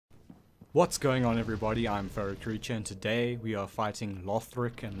What's going on, everybody? I'm Creature, and today we are fighting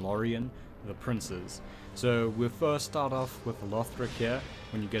Lothric and Lorian, the princes. So we'll first start off with Lothric here.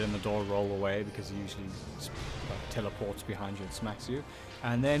 When you get in the door, roll away because he usually teleports behind you and smacks you.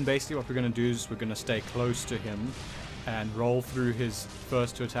 And then basically what we're going to do is we're going to stay close to him and roll through his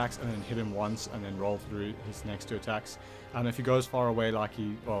first two attacks and then hit him once and then roll through his next two attacks. And if he goes far away, like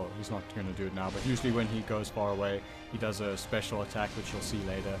he's not going to do it now, but usually when he goes far away, he does a special attack, which you'll see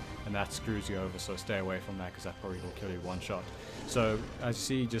later, and that screws you over, so stay away from that because that probably will kill you one shot. So as you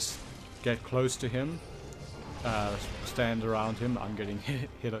see, just get close to him, stand around him. I'm getting hit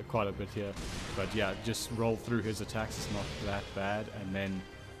quite a bit here, but yeah, just roll through his attacks, it's not that bad, and then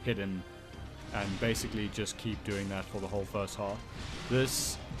hit him. And basically just keep doing that for the whole first half.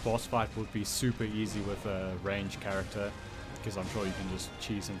 This boss fight would be super easy with a range character, because I'm sure you can just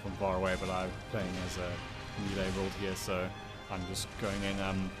cheese him from far away, but I'm playing as a melee build here, so I'm just going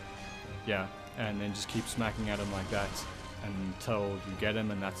in, yeah, and then just keep smacking at him like that until you get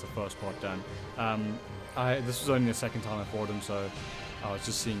him, and that's the first part done. This was only the second time I fought him, so I was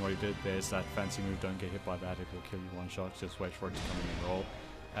just seeing what he did. There's that fancy move, don't get hit by that, it will kill you one shot, just wait for it to come in and roll.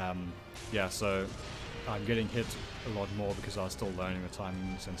 Yeah, so I'm getting hit a lot more because I was still learning the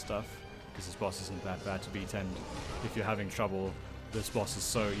timings and stuff, because this boss isn't that bad to beat, and if you're having trouble, this boss is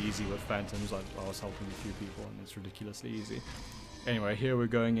so easy with phantoms. I was helping a few people and it's ridiculously easy. Anyway, here we're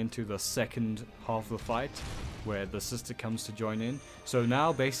going into the second half of the fight where the sister comes to join in. So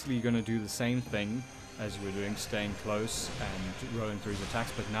now basically you're going to do the same thing as you were doing, staying close and rolling through his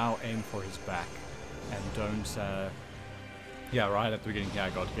attacks, but now aim for his back and don't yeah, right at the beginning here I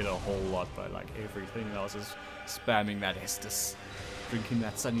got hit a whole lot by like everything, and I was just spamming that Estus, drinking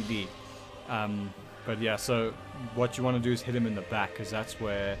that Sunny D. But yeah, so what you want to do is hit him in the back, because that's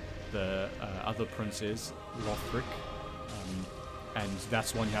where the other prince is, Lothric. And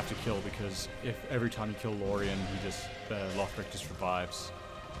that's the one you have to kill, because if every time you kill Lorian, Lothric just revives,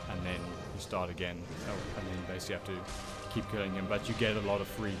 and then you start again, and then you basically have to keep killing him, but you get a lot of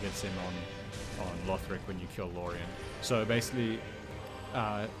free hits in on Lothric when you kill Lorian. So basically,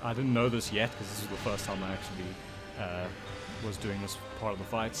 I didn't know this yet because this is the first time I actually was doing this part of the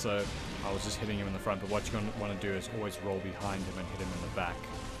fight, so I was just hitting him in the front, but what you're going to want to do is always roll behind him and hit him in the back,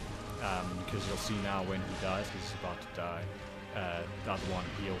 because you'll see now when he dies, because he's about to die, the other one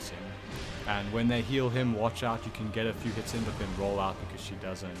heals him. And when they heal him, watch out, you can get a few hits in, but then roll out because she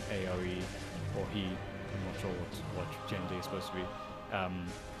does an AoE, or he, I'm not sure what gender is supposed to be,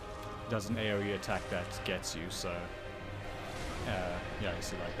 does an AoE attack that gets you, so yeah, you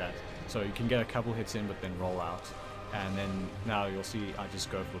see like that. So you can get a couple hits in but then roll out, and then now you'll see I just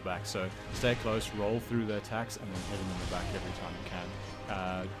go for the back. So stay close, roll through the attacks, and then hit them in the back every time you can.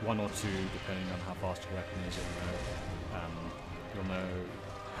 One or two, depending on how fast your weapon is, you'll know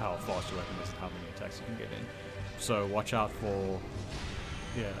how fast your weapon is and how many attacks you can get in. So watch out for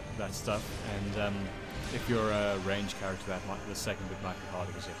that stuff, and if you're a range character, the second bit might be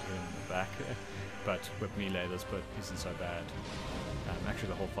harder because you have to hit him in the back. But with melee, this bit isn't so bad. Actually,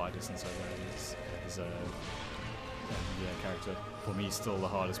 the whole fight isn't so bad. As a character, for me, still the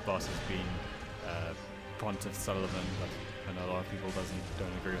hardest boss has been Pontiff Sullivan, but I know a lot of people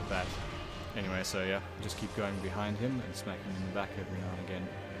don't agree with that. Anyway, so yeah, just keep going behind him and smacking him in the back every now and again.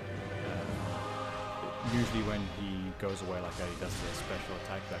 Usually when he goes away like that, he does a special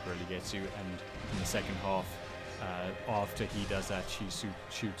attack that really gets you, and in the second half, after he does that, she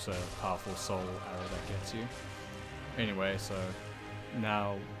shoots a powerful soul arrow that gets you. Anyway, so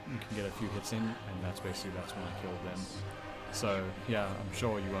now you can get a few hits in, and that's when I killed them. So yeah, I'm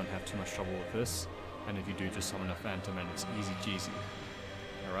sure you won't have too much trouble with this, and if you do, just summon a phantom and it's easy cheesy.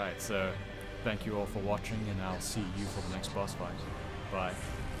 Alright, so thank you all for watching, and I'll see you for the next boss fight. Bye.